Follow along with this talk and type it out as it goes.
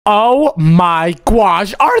Oh my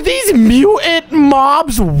gosh, are these mutant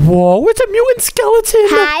mobs? Whoa, it's a mutant skeleton.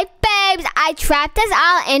 Hi, babes. I trapped us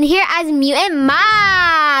all in here as mutant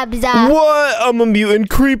mobs. What? I'm a mutant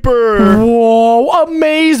creeper. Whoa,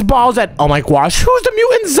 amaze balls. And oh my gosh, who's the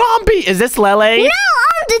mutant zombie? Is this Lily? No,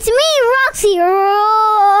 it's me, Roxy.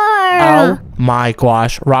 Roar. Oh my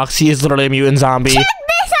gosh, Roxy is literally a mutant zombie. Check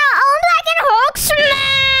this out. I can Hulk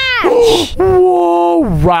smash. Whoa,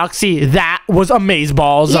 Roxy, that was amaze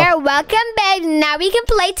balls. You're welcome, babes. Now we can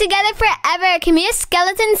play together forever. Can we a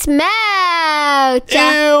skeleton smoke?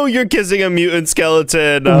 Ew, you're kissing a mutant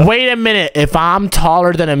skeleton. Wait a minute. If I'm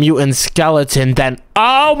taller than a mutant skeleton, then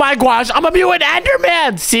oh my gosh, I'm a mutant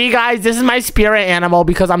Enderman. See, guys, this is my spirit animal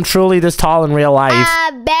because I'm truly this tall in real life.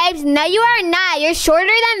 Babes, no, you are not. You're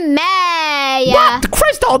shorter than me. What?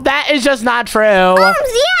 Crystal, that is just not true. Yeah,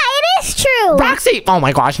 it is true. Roxy, oh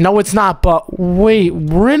my gosh, no, it's not. But wait,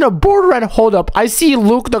 we're in a border and hold up. I see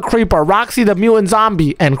Luke the creeper, Roxy the mutant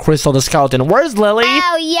zombie, and Crystal the skeleton. Where's Lily?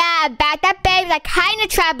 Oh, yeah, back up, babes. I kind of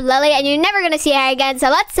trapped Lily, and you're never going to see her again, so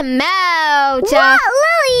let's emote. What?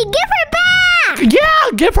 Lily, give her back.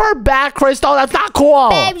 Yeah, give her back, Crystal. That's not cool.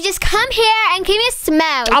 Babes, just come here and give me a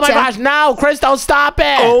smoke. Oh my gosh, no, Crystal, stop it.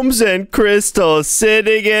 Omz and Crystal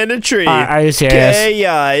sitting in a tree. Are you serious?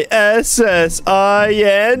 K-I-S-S-I-N-G.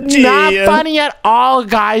 Not funny at all,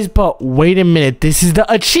 guys, but wait a minute. This is the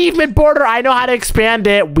achievement border. I know how to expand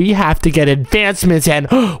it. We have to get advancements, and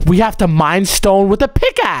we have to mine stone with a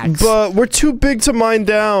pickaxe. But we're too big to mine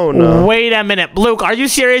down. Wait a minute. Luke, are you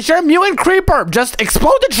serious? You're a mutant creeper. Just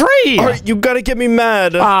explode the tree. All right, you gotta get me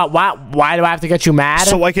mad. Why do I have to get you mad?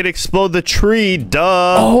 So I can explode the tree,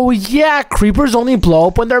 duh. Oh, yeah. Creepers only blow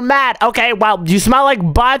up when they're mad. Okay, well, you smell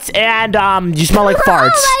like butts, and you smell like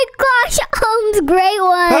farts. Oh, my gosh. Great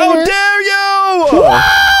one. How dare you! Whoa!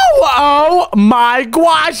 Oh, my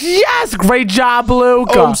gosh. Yes. Great job, Luke.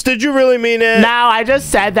 Omz, did you really mean it? No, I just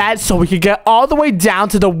said that so we could get all the way down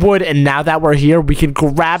to the wood, and now that we're here, we can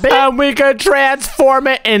grab it, and we could transform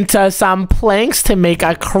it into some planks to make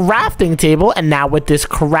a crafting table, and now with this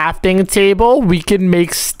crafting table, we can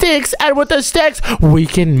make sticks, and with the sticks, we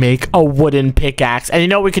can make a wooden pickaxe, and you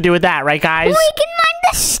know what we could do with that, right, guys? We can mine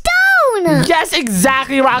the stone. Yes,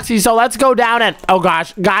 exactly, Roxy. So let's go down and oh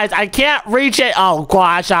gosh, guys, I can't reach it. Oh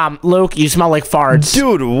gosh, Luke, you smell like farts.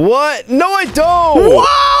 Dude, what? No, I don't.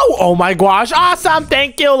 Whoa! Oh my gosh, awesome.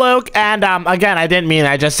 Thank you, Luke. And again, I didn't mean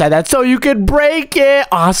I just said that. So you could break it.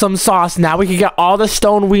 Awesome sauce. Now we can get all the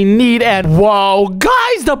stone we need. And whoa,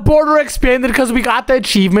 guys, the border expanded because we got the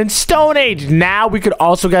achievement Stone Age. Now we could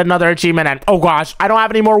also get another achievement. And oh gosh, I don't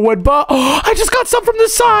have any more wood, but I just got some from the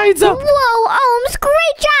sides. Whoa, Omz,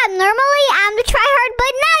 great job. Normally I'm the tryhard,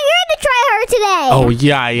 but now you're the tryhard today. Oh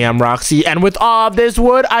yeah, I am, Roxy. And with all of this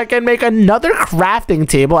wood, I can make another crafting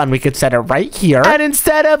table, and we could set it right here. And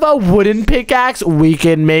instead of a wooden pickaxe, we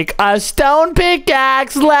can make a stone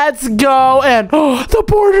pickaxe. Let's go. And the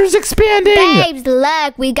border's expanding. Babes,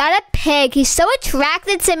 look, we got a pig. He's so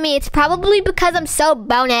attracted to me. It's probably because I'm so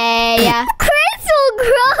bony. Crystal,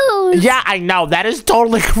 gross. Yeah, I know. That is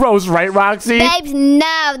totally gross, right, Roxy? Babes,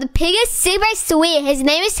 no. The pig is super sweet. His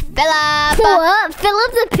name is Philip. What?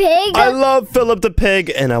 Philip the pig? I love Philip the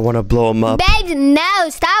pig, and I want to blow him up. Babes, no.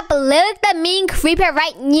 Stop. Luke the mean creeper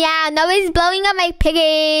right now. Nobody's blowing up my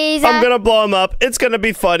piggies. I'm going to blow him up. It's going to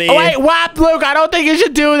be funny. Oh, wait, what, Luke? I don't think you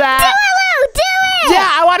should do that. Do it, Luke. Do it. Yeah,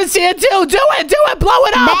 I want to see it too. Do it. Do it. Blow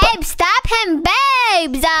it up. Babe, stop him,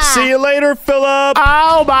 babes. See you later, Philip.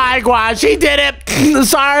 Oh, my gosh. He did it.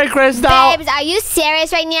 Sorry, Crystal. Babes, are you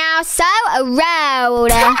serious right now? So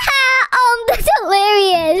rude. That's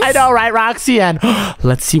hilarious. I know, right, Roxy? And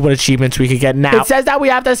let's see what achievements we could get now. It says that we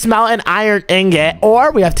have to smelt an iron ingot,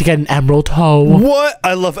 or we have to get an emerald hoe. What?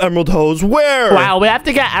 I love emerald hoes. Where? Wow, we have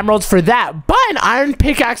to get emeralds for that. But an iron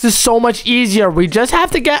pickaxe is so much easier. We just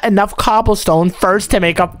have to get enough cobblestone first to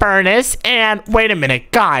make a furnace. And wait a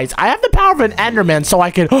minute, guys. I have the power of an Enderman, so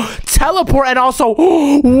I can teleport and also,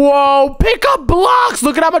 whoa, pick up blocks.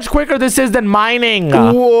 Look at how much quicker this is than mining.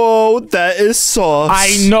 Whoa, that is sauce.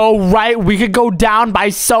 I know, right? We could go down by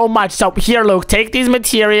so much. So here, Luke, take these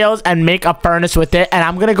materials and make a furnace with it. And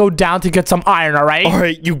I'm going to go down to get some iron, all right? All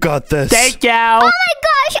right, you got this. Thank you. Oh my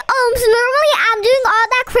gosh, normally I'm doing all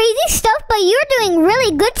that crazy stuff, but you're doing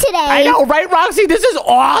really good today. I know, right, Roxy? This is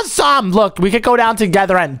awesome. Look, we could go down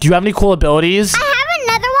together. And do you have any cool abilities? I have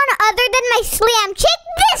another one other than my slam. Check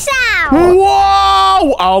this out.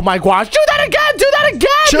 Whoa! Oh my gosh. Do that again. Do that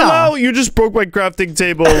again. Chill out. You just broke my crafting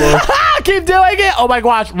table. Keep doing it. Oh my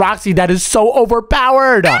gosh, Roxy, that is so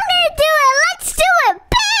overpowered. I'm gonna do it. Let's do it.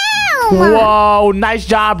 Bam! Whoa, nice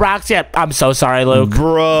job, Roxy. I'm so sorry, Luke.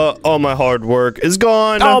 Bruh, all my hard work is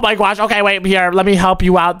gone. Oh my gosh. Okay, wait here. Let me help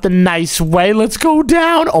you out the nice way. Let's go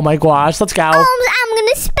down. Oh my gosh. Let's go. I'm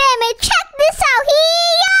gonna spam it. Check this out here.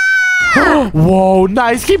 Whoa,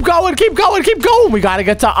 nice. Keep going. Keep going. Keep going. We gotta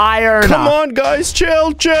get to iron. Come on, guys.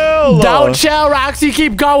 Chill. Don't chill, Roxy.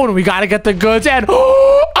 Keep going. We gotta get the goods in.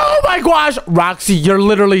 Oh my gosh. Roxy, you're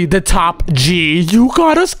literally the top G. You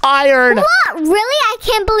got us iron. What? Really? I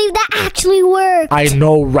can't believe that actually worked. I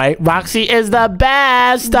know, right? Roxy is the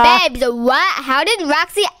best. Babes, what? How did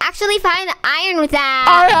Roxy actually find the iron with that?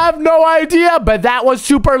 I have no idea, but that was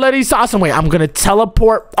super litty sauce. And wait, I'm gonna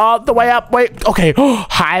teleport all the way up. Wait, okay.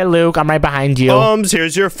 Hi, Luke. I'm right behind you.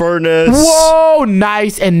 Here's your furnace. Whoa,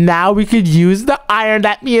 nice. And now we could use the iron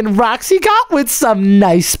that me and Roxy got with some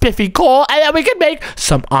nice spiffy coal. And then we can make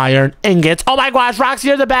some iron ingots. Oh my gosh, Roxy,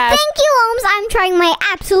 you're the best. Thank you, Omz. I'm trying my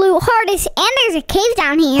absolute hardest. And there's a cave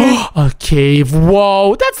down here. A cave.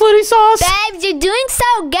 Whoa, that's litty sauce. Babes, you're doing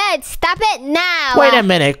so good. Stop it now. Wait a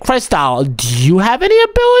minute, Crystal, do you have any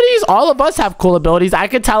abilities? All of us have cool abilities. I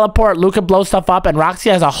can teleport, Luke can blow stuff up, and Roxy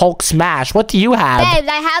has a Hulk smash. What do you have? Babes,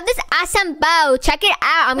 I have this awesome bow. Check it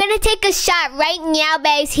out. I'm gonna take a shot right now,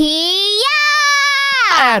 babes.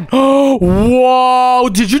 And whoa,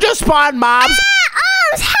 did you just spawn mobs?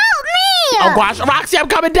 Omz, help me! Oh gosh, Roxy, I'm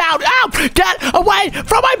coming down. Ow, get away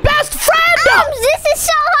from my best friend! Omz, this is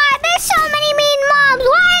so hard. There's so many mean mobs.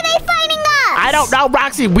 Why are they fighting us? I don't know,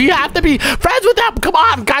 Roxy. We have to be friends with them. Come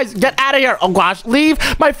on, guys, get out of here. Oh gosh, leave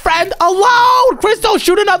my friend alone. Crystal,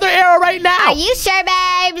 shoot another arrow right now. Are you sure,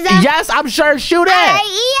 babes? Yes, I'm sure. Shoot it.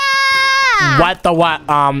 Yeah. What the what?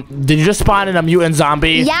 Did you just spawn in a mutant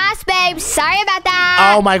zombie? Yes, babe. Sorry about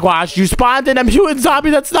that. Oh my gosh, you spawned in a mutant zombie.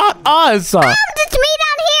 That's not us. It's me down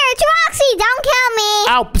here. It's Roxy. Don't kill me.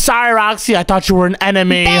 Oh, sorry, Roxy. I thought you were an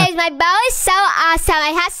enemy. Babes, my bow is so awesome.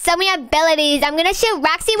 It has so many abilities. I'm gonna shoot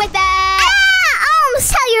Roxy with it.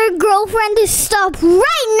 Tell your girlfriend to stop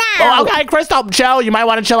right now. Oh, okay, Crystal, chill. You might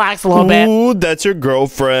want to chillax a little bit. Ooh, that's your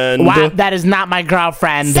girlfriend. Wow, that is not my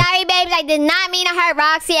girlfriend. Sorry, babes. I did not mean to hurt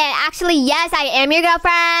Roxy. And actually, yes, I am your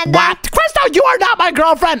girlfriend. What? Crystal, you are not my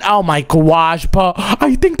girlfriend. Oh my gosh, but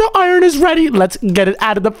I think the iron is ready. Let's get it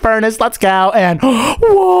out of the furnace. Let's go. And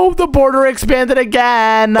whoa, the border expanded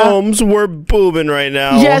again. We're booming right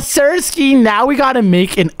now. Yes, sirski. Now we gotta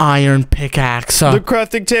make an iron pickaxe. The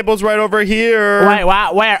crafting table's right over here. Wait,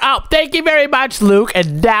 wow, where? Oh, thank you very much, Luke.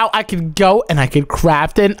 And now I can go and I can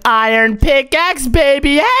craft an iron pickaxe,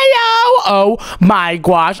 baby. Hey, yo. Oh my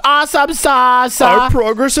gosh. Awesome sauce. Our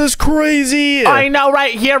progress is crazy. I know,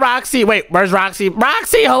 right here, Roxy. Wait, where's Roxy?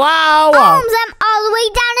 Roxy, hello. I'm all the way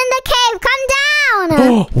down in the cave. Come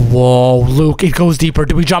down. Whoa, Luke, it goes deeper.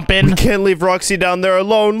 Do we jump in? We can't leave Roxy down there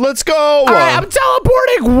alone. Let's go. All right, I'm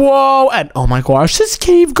teleporting. Whoa, and oh my gosh, this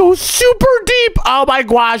cave goes super deep. Oh my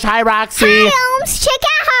gosh, hi, Roxy. Hi, Omz. Check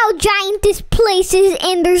out how giant this place is,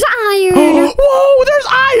 and there's iron. Whoa, there's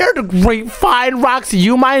iron. Great find, Roxy.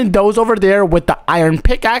 You mind those over there with the iron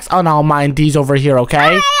pickaxe, and I'll mind these over here, okay?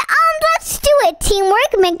 All right, let's do it.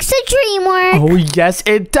 Teamwork makes the dream work. Oh, yes,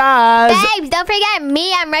 it does. Babes, don't forget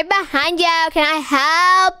me. I'm right behind you. Can I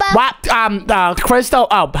help? What? Crystal.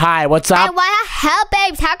 Oh, hi. What's up? I want to help,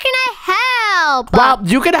 babes. How can I help? Well,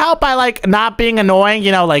 you can help by, like, not being annoying,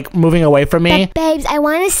 you know, like, moving away from me. But, babes, I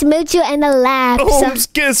want to smooch you in the laps.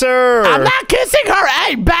 Kiss her. I'm not kissing her.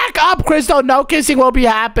 Hey, back up, Crystal. No kissing will be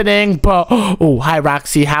happening. But, oh, hi,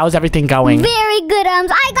 Roxy. How's everything going? Very good,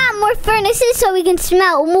 I got more furnaces so we can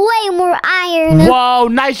smelt way more iron. Whoa,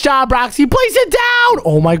 nice job, Roxy. Place it down.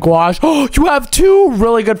 Oh, my gosh. Oh, you have 2.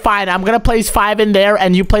 Really good find. I'm going to place 5 in there,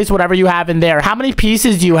 and you place whatever you have in there. How many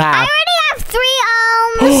pieces do you have? I already have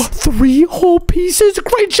 3, 3 whole pieces.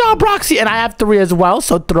 Great job, Roxy. And I have 3 as well,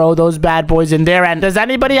 so throw those bad boys in there. And does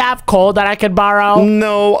anybody have coal that I could borrow?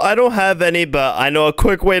 No, I don't have any, but I know a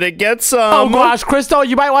quick way to get some. Oh, gosh, Crystal,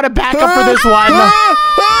 you might want to back up for this one.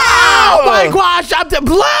 Oh, my gosh.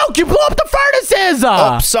 Luke, you blew up the furnaces.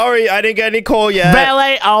 Oh, sorry, I didn't get any coal yet.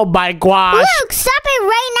 Really? Oh, my gosh. Luke, stop it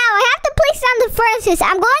right now. I have to place down the furnaces.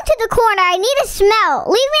 I'm going to the corner. I need a smell.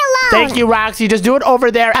 Leave me alone. Thank you, Roxy. Just do it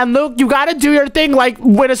over there. And Luke, you got to do your thing like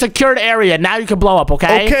with a secured area. Now you can blow up,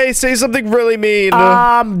 okay? Okay, say something really mean.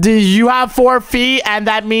 Do you have 4 feet? And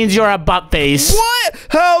that means you're a butt face. What?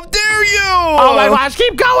 How dare you? Oh my gosh,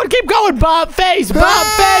 keep going, butt face, butt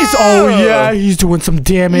face. Oh yeah, he's doing some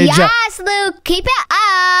damage. Yes, Luke, keep it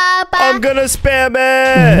up. I'm gonna spam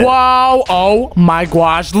it. Whoa, oh my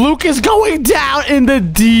gosh, Luke is going down in the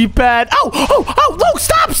deep end. Oh, Luke,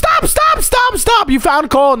 stop. You found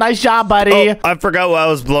coal, nice job, buddy. Oh, I forgot what I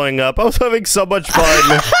was blowing up. I was having so much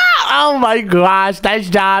fun. Oh my gosh, nice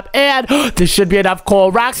job. And this should be enough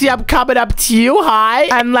coal. Roxy, I'm coming up to you. Hi.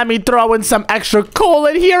 And let me throw in some extra coal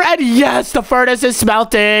in here. And yes, the furnace is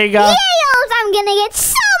smelting. Yay, Omz, I'm gonna get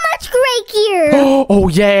so much great gear. Oh,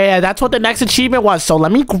 yeah, that's what the next achievement was. So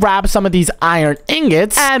let me grab some of these iron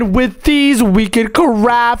ingots. And with these, we can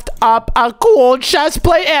craft up a cool chest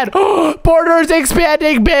plate. And borders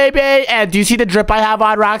expanding, baby. And do you see the drip I have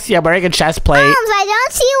on, Roxy? I'm wearing a chest plate. Omz, I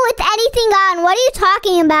don't see you with anything on. What are you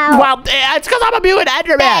talking about? Well, it's because I'm a mutant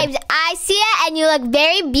Enderman. Babes, I see it, and you look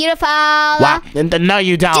very beautiful. What? No,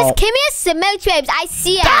 you don't. Just give me a smooch, babes. I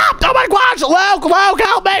see it. Stop! Oh my gosh, Luke,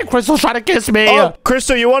 help me! Crystal's trying to kiss me. Oh,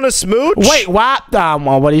 Crystal, you want a smooch? Wait, what?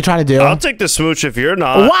 Well, what are you trying to do? I'll take the smooch if you're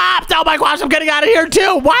not. What? Oh my gosh, I'm getting out of here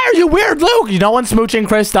too. Why are you weird, Luke? You know when smooching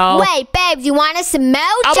Crystal. Wait, babes, you want a smooch?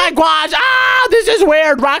 Oh my gosh! Ah, this is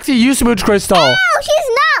weird. Roxy, you smooch Crystal. No, she's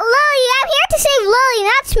not Lily. I'm here to save Lily,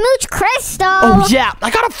 not smooch Crystal. Oh yeah,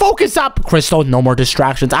 I gotta focus up. Crystal, no more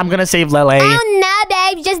distractions. I'm gonna save Lily. Oh no,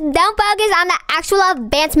 babes, just don't focus on the actual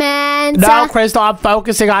advancements. No, Crystal, I'm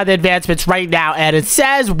focusing on the advancements right now. And it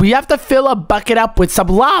says we have to fill a bucket up with some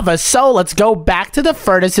lava. So let's go back to the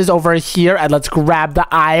furnaces over here and let's grab the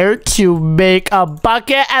iron to make a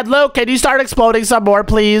bucket. And Luke, can you start exploding some more,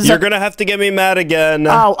 please? You're gonna have to get me mad again.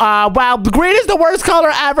 Oh, well, green is the worst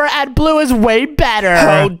color ever and blue is way better.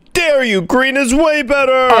 How dare you? Green is way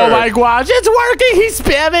better. Oh my gosh, it's working. He's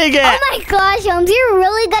spamming it. Oh my gosh, Omz, you're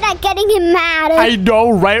really good at getting him mad. I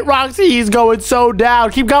know, right, Roxy? He's going so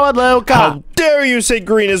down. Keep going, Luke. How dare you say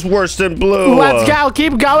green is worse than blue? Let's go.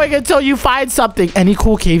 Keep going until you find something. Any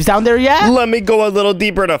cool caves down there yet? Let me go a little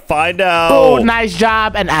deeper to find out. Oh, nice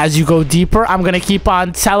job. And as you go deeper, I'm going to keep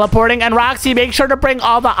on teleporting. And Roxy, make sure to bring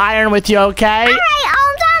all the iron with you, okay? All right,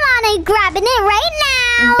 Omz, I'm on it, grabbing it right now.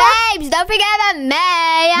 Babes, don't forget about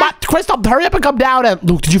me. What? Crystal, hurry up and come down. And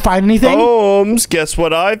Luke, did you find anything? Omz, guess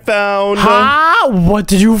what I found? Huh? What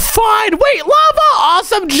did you find? Wait, lava!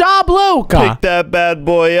 Awesome job, Luke. Pick that bad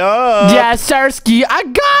boy up. Yes, Sirski, I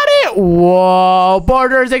got it. Whoa,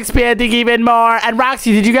 borders expanding even more. And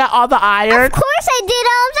Roxy, did you get all the iron? Of course I did,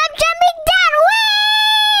 Omz. I'm jumping down.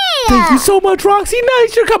 Whee! Thank you so much, Roxy.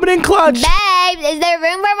 Nice, you're coming in clutch. Babes, is there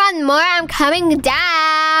room for one more? I'm coming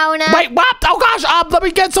down. Wait, what? Oh gosh, let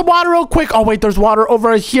me get some water real quick. Oh wait, there's water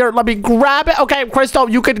over here. Let me grab it. Okay, Crystal,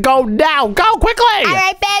 you can go now. Go quickly. All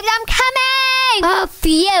right, babes, I'm coming. Oh,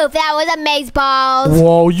 phew, that was amazeballs.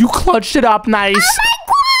 Whoa, you clutched it up nice. Oh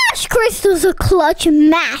my gosh, Crystal's a clutch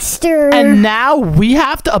master. And now we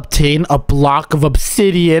have to obtain a block of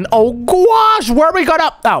obsidian. Oh gosh, where are we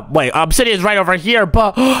gonna? Oh wait, obsidian's right over here.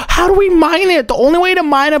 But how do we mine it? The only way to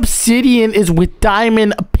mine obsidian is with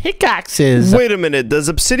diamond pickaxes. Wait a minute, does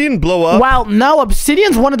obsidian blow up? Well, no,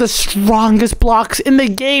 obsidian's one of the strongest blocks in the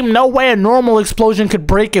game. No way a normal explosion could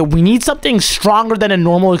break it. We need something stronger than a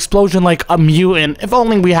normal explosion, like a mutant. If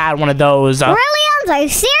only we had one of those. Really, Omz? Are you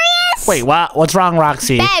serious? Wait, what? What's wrong,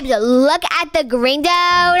 Roxy? Babes, look at the green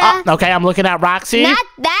dude. Okay, I'm looking at Roxy. Not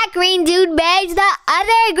that green dude, babes. The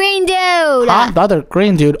other green dude. Huh? The other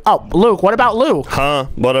green dude. Oh, Luke. What about Luke? Huh?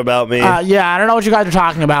 What about me? Yeah, I don't know what you guys are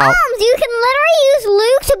talking about. Omz, you can literally use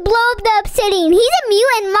Luke to blow up the obsidian. He's a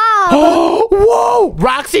mutant mob. Whoa!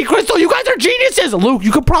 Roxy, Crystal, you guys are geniuses. Luke,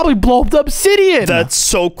 you could probably blow up the obsidian. That's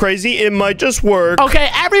so crazy. It might just work. Okay,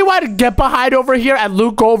 everyone get behind over here and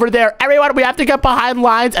Luke go over there. Everyone, we have to get behind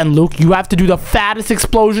lines. And Luke, you have to do the fattest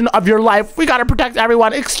explosion of your life. We gotta protect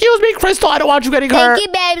everyone. Excuse me, Crystal, I don't want you getting hurt. Thank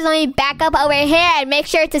you, babes. Let me back up over here and make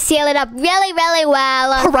sure to seal it up really, really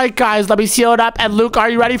well. All right, guys, let me seal it up. And Luke, are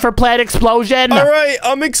you ready for planned explosion? All right,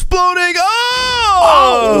 I'm exploding.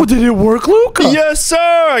 Oh, did it work, Luke? Yes, sir.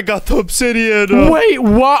 I got the obsidian. Wait,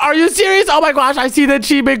 what? Are you serious? Oh my gosh, I see the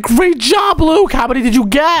achievement. Great job, Luke. How many did you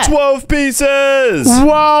get? 12 pieces.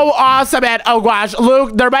 Whoa, awesome, man. Oh gosh,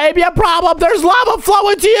 Luke, there may be a problem. There's lava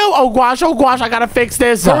flowing to you. Oh gosh, I gotta fix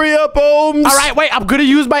this. Hurry up, Omz. All right, wait, I'm gonna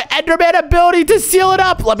use my Enderman ability to seal it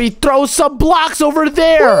up. Let me throw some blocks over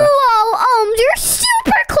there. Whoa, Omz, you're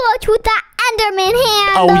super clutch with that Enderman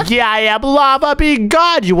hand. Oh yeah, I am. Lava be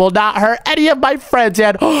gone. You will not hurt any of my friends.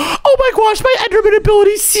 And oh my gosh, my Enderman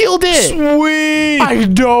ability sealed it. Sweet. I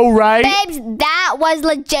know, right? Babes, that was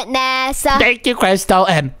legitness. Thank you, Crystal.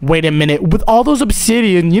 And wait a minute, with all those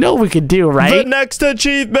obsidian, you know what we could do, right? The next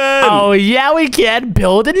achievement. Oh yeah, we can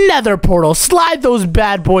build a nether portal. Slide those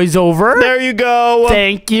bad boys over. There you go.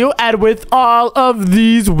 Thank you. And with all of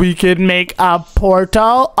these, we can make a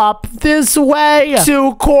portal up this way.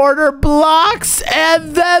 2 quarter blocks. blocks,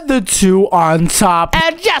 and then the 2 on top.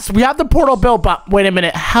 And yes, we have the portal built, but wait a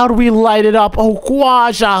minute. How do we light it up? Oh,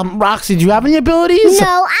 gosh. Roxy, do you have any abilities?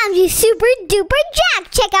 No, I'm just super duper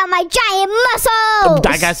jacked. Check out my giant muscles.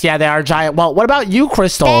 I guess, yeah, they are giant. Well, what about you,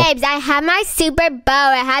 Crystal? Babes, I have my super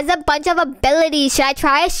bow. It has a bunch of abilities. Should I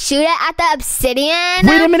try to shoot it at the obsidian?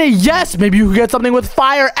 Wait a minute. Yes, maybe you can get something with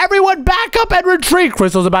fire. Everyone back up and retreat.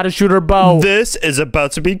 Crystal's about to shoot her bow. This is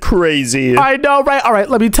about to be crazy. I know, right? All right,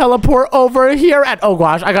 let me teleport over here. And oh,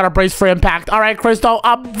 gosh, I got to brace for impact. All right, Crystal,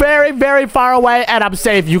 I'm very, very far away, and I'm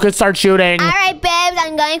safe. You can start shooting. All right, babes,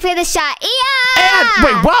 I'm going for the shot. Yeah! And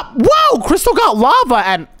wait, what? Whoa, Crystal got lava.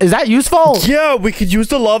 And is that useful? Yeah, we could use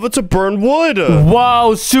the lava to burn wood.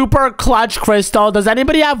 Whoa, super clutch, Crystal. Does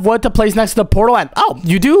anybody have wood to place next to the portal? And oh,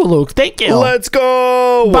 you do, Luke. Thank you. Let's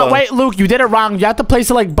go. But wait, Luke, you did it wrong. You have to place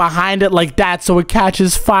it like behind it like that so it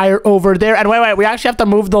catches fire over there. And wait, we actually have to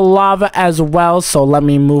move the lava as well. So let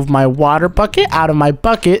me move my water bucket out of my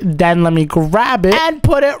bucket. Then let me grab it and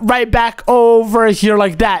put it right back over here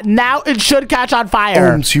like that. Now it should catch on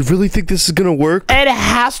fire. So you really think this is gonna work? It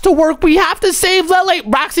has to work. We have to save Lily.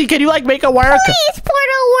 Roxy, can you like make it work? Please,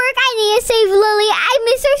 portal work. I need to save Lily. I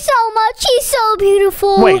miss her so much. She's so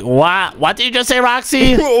beautiful. Wait, what? What did you just say,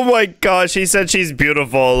 Roxy? Oh my gosh, he said she's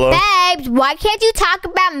beautiful. Babes, why can't you talk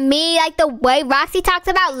about me like the way Roxy talks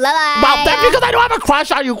about Lily? Well, that's because I don't have a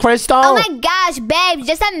crush on you, Crystal. Oh my gosh, babes,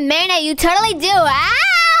 just a minute. You totally do.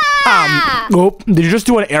 Did you just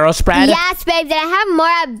do an arrow spread? Yes, babes, and I have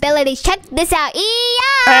more abilities. Check this out.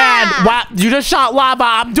 And what? You just shot lava.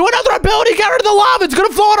 I'm doing another ability. Get rid of the lava. It's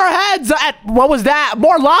gonna fall on our heads. What was that?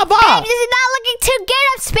 More lava. Babes, this is not looking too good.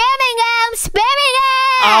 I'm spamming it. I'm spamming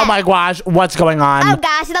it. Oh my gosh, what's going on? Oh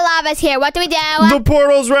gosh, the lava's here. What do we do? The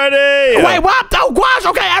portal's ready. Wait, what? Oh gosh,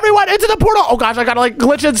 okay, everyone into the portal. Oh gosh, I gotta like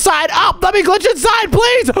glitch inside. Oh, let me glitch inside,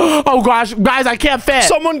 please. Oh gosh, guys, I can't fit.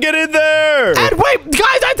 Someone get in there. And wait,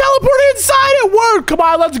 guys, I teleported inside. It worked. Come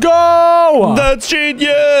on, let's go. That's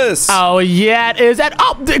genius. Oh yeah, it is. And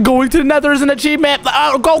going to the nether is an achievement.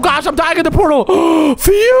 Oh gosh, I'm dying in the portal.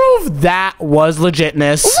 Phew, that was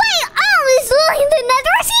legitness. Wait, in the nether,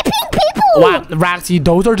 I see pink people. Wow, Roxy,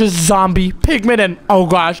 those are just zombie pigmen, and oh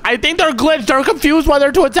gosh, I think they're glitched. They're confused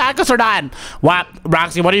whether to attack us or not. What,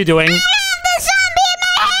 Roxy, what are you doing? I have the zombie in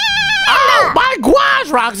my hand. Oh my gosh,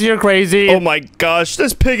 Roxy, you're crazy. Oh my gosh,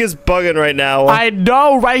 this pig is bugging right now. I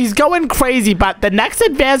know, right? He's going crazy, but the next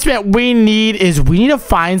advancement we need to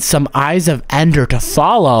find some eyes of Ender to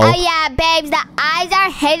follow. Oh yeah, babes, the eyes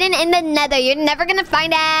are hidden in the nether. You're never gonna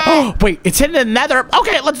find it. Oh, wait, it's hidden in the nether.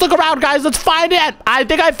 Okay, let's look around, guys. Let's find it. I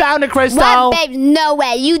think I found it, Crystal. What, babes? No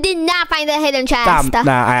way. You did not find the hidden chest.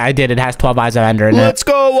 Nah, I did. It has 12 eyes of Ender in it. Let's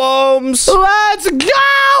go, Omz. Let's go.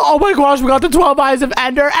 Oh my gosh, we got the 12 eyes of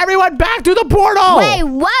Ender. Everyone back to the portal. Wait,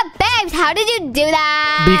 what, babes? How did you do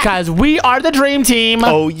that? Because we are the dream team.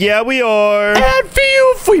 Oh, yeah, we are. And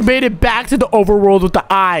phew, we made it back to the overworld with the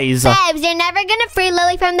eyes. Babes, you're never gonna free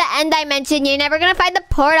Lily from the end dimension. You're never gonna find the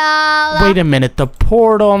portal. Wait a minute, the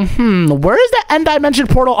portal. Where is the end dimension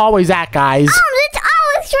portal always at, guys? It's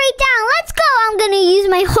always straight down. Let's go. I'm gonna use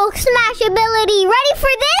my Hulk smash ability. Ready for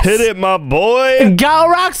this? Hit it, my boy. Go,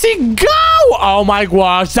 Roxy, go! Oh my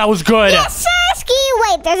gosh, that was good. Yes, Sirski.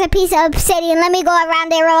 Wait, there's a piece of obsidian. Let me go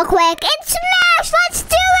around there real quick. It's smash. Let's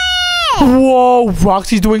do it. Whoa,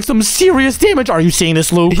 Roxy's doing some serious damage. Are you seeing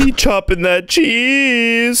this, Luke? He chopping that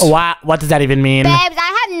cheese. What does that even mean? Babes,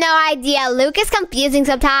 I have no idea. Luke is confusing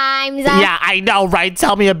sometimes. Yeah, I know, right?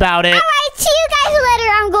 Tell me about it. All right, see you guys later.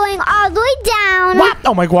 I'm going all the way down. What?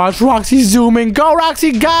 Oh my gosh, Roxy's zooming. Go,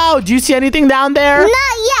 Roxy, go. Do you see anything down there? Not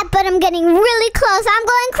yet, but I'm getting really close. I'm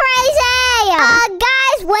going crazy.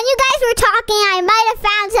 Guys, when you guys were talking, I might have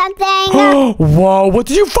found something. Whoa, what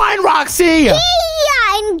did you find, Roxy? Yeah,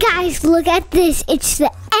 and guys, look at this. It's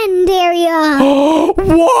the end area.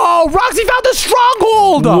 Whoa, Roxy found the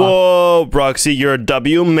stronghold. Whoa, Roxy, you're a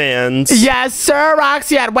W man. Yes, sir,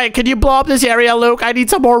 Roxy. And wait, can you blow up this area, Luke? I need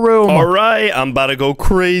some more room. All right, I'm about to go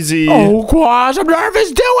crazy. Oh gosh, I'm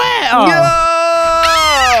nervous. Do it.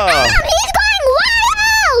 Yeah. He's going wild.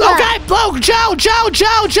 Okay, Luke, chill.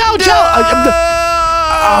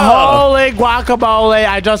 Holy guacamole,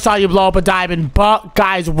 I just saw you blow up a diamond. But,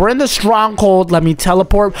 guys, we're in the stronghold. Let me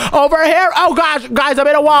teleport over here. Oh, gosh, guys, I'm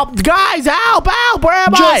in a wall. Guys, help, where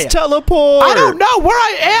am I? Just teleport. I don't know where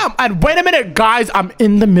I am. And wait a minute, guys, I'm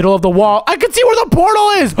in the middle of the wall. I can see where the portal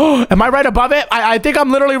is. Am I right above it? I think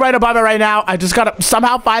I'm literally right above it right now. I just gotta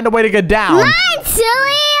somehow find a way to get down. Run, silly.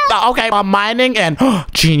 Okay, I'm mining and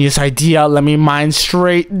genius idea. Let me mine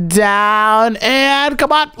straight down and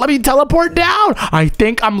come on, let me teleport down. I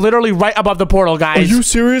think I'm literally right above the portal, guys. Are you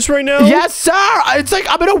serious right now? Yes, sir. It's like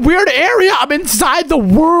I'm in a weird area. I'm inside the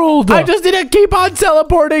world. I just need to keep on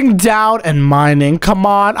teleporting down and mining. Come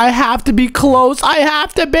on, I have to be close. I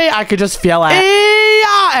have to be. I could just feel it.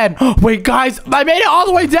 Yeah. And wait, guys, I made it all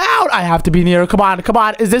the way down. I have to be near. Come on, come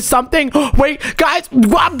on. Is this something? Wait, guys,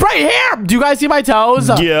 I'm right here. Do you guys see my toes?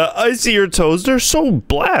 Yeah, I see your toes. They're so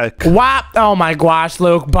black. Wow. Oh my gosh,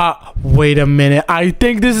 Luke. But wait a minute. I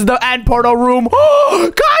think this is the end portal room. Guys,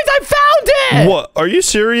 I found it. What? Are you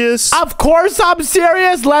serious? Of course I'm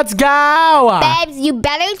serious. Let's go. Babes, you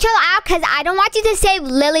better chill out because I don't want you to save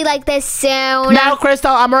Lily like this soon. Now,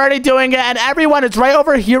 Crystal, I'm already doing it. And everyone, it's right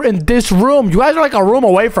over here in this room. You guys are like a room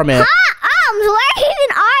away from it. Where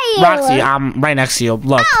even are you? Roxy, I'm right next to you.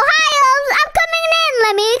 Look. Oh, hi, I'm coming in.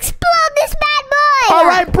 Let me explode this bad boy. All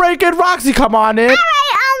right, break it, Roxy. Come on in. All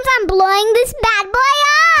right, I'm blowing this bad boy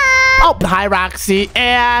up. Oh, hi, Roxy.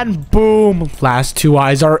 And boom. Last two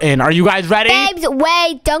eyes are in. Are you guys ready? Babes,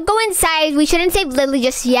 wait. Don't go inside. We shouldn't save Lily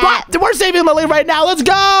just yet. What? We're saving Lily right now. Let's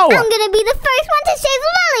go. I'm going to be the first one to save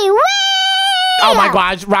Lily. Whee! Oh, my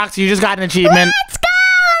gosh. Roxy, you just got an achievement. Let's go.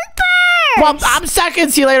 I'm first. Well, I'm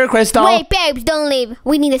second. See you later, Crystal. Wait, babes, don't leave.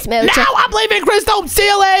 We need to smoke. No, I'm leaving, Crystal. See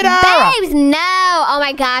you later. Babes, no. Oh,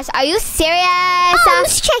 my gosh. Are you serious?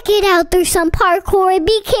 Let's check it out. There's some parkour.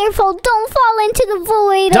 Be careful. Don't fall into the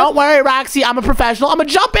void. Don't worry, Roxy. I'm a professional. I'm going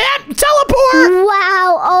to jump in. Teleport.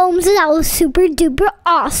 Wow, Omz, that was super duper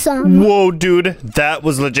awesome. Whoa, dude. That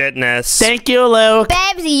was legitness. Thank you, Luke.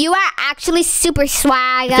 Babes, you are actually super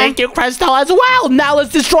swag. Thank you, Crystal, as well. Now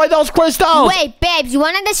let's destroy those crystals. Wait, babes, you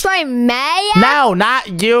want to destroy Maya? No,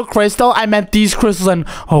 not you, Crystal. I meant these crystals. And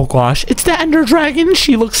oh gosh, it's the Ender Dragon.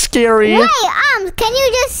 She looks scary. Wait, can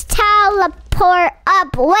you just teleport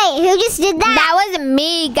up? Wait, who just did that? That was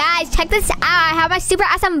me, guys. Check this out. I have my super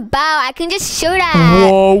awesome bow. I can just shoot it.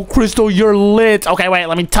 Whoa, Crystal, you're lit. Okay, wait,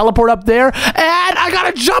 let me teleport up there. And I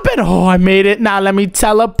gotta jump in. Oh, I made it. Now let me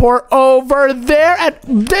teleport over there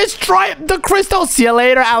and destroy the crystal. See you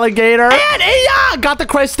later, alligator. And yeah, got the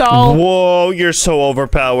crystal. Whoa, you're so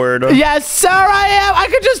overpowered. Yes, sir, I am. I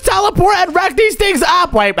could just teleport and wreck these things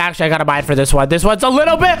up. Wait, actually, I gotta buy it for this one. This one's a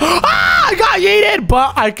little bit... Ah, I got yeeted,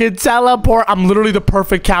 but I could teleport. I'm literally the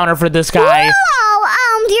perfect counter for this guy.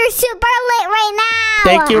 Whoa, you're super lit right now.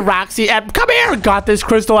 Thank you, Roxy. And come here. Got this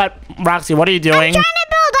crystal at... Roxy, what are you doing? I'm trying to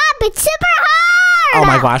build up. It's super hard. Oh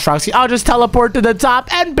my gosh, Roxy. I'll just teleport to the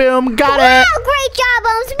top and boom, got it. Great job,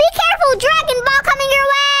 Omz. Be careful. Dragon ball coming your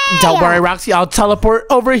way. Don't worry, Roxy. I'll teleport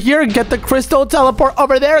over here, get the crystal, teleport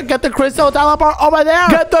over there, get the crystal, teleport over there,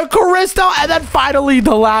 get the crystal, and then finally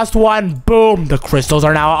the last one. Boom. The crystals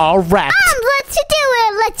are now all wrecked. Let's do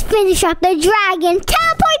it. Let's finish up the dragon.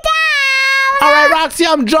 Teleport down. All right, Roxy,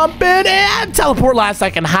 I'm jumping and teleport last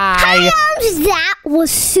second. Hi. Omz, that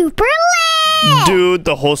was super lit. Dude,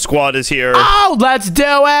 the whole squad is here. Oh, let's do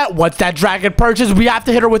it. What's that dragon purchase? We have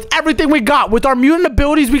to hit her with everything we got. With our mutant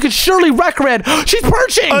abilities, we could surely wreck her in. She's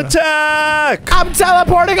perching. Attack! I'm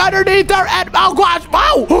teleporting underneath her and oh gosh,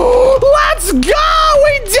 wow. Let's go.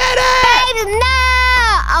 We did it. Babe, no.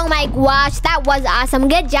 Oh my gosh, that was awesome.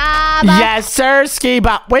 Good job. Yes, sir, Ski.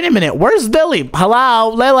 But wait a minute. Where's Lily? Hello,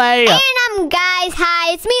 Lily. And guys,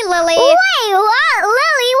 hi. It's me, Lily. Wait, what?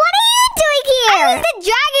 Lily, what are you doing here? I was the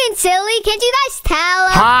dragon, silly. Can't you guys tell?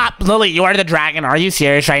 Ha, Lily, you are the dragon. Are you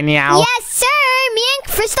serious right now? Yes, sir. Me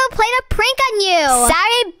and Crystal played a prank on you.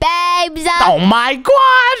 Sorry, babes. Oh my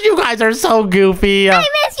gosh, you guys are so goofy. I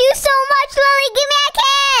miss you so much, Lily. Give me a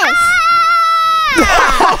kiss.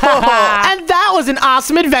 And that was an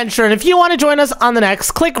awesome adventure. And if you want to join us on the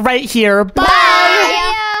next, click right here. Bye.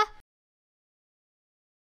 Bye.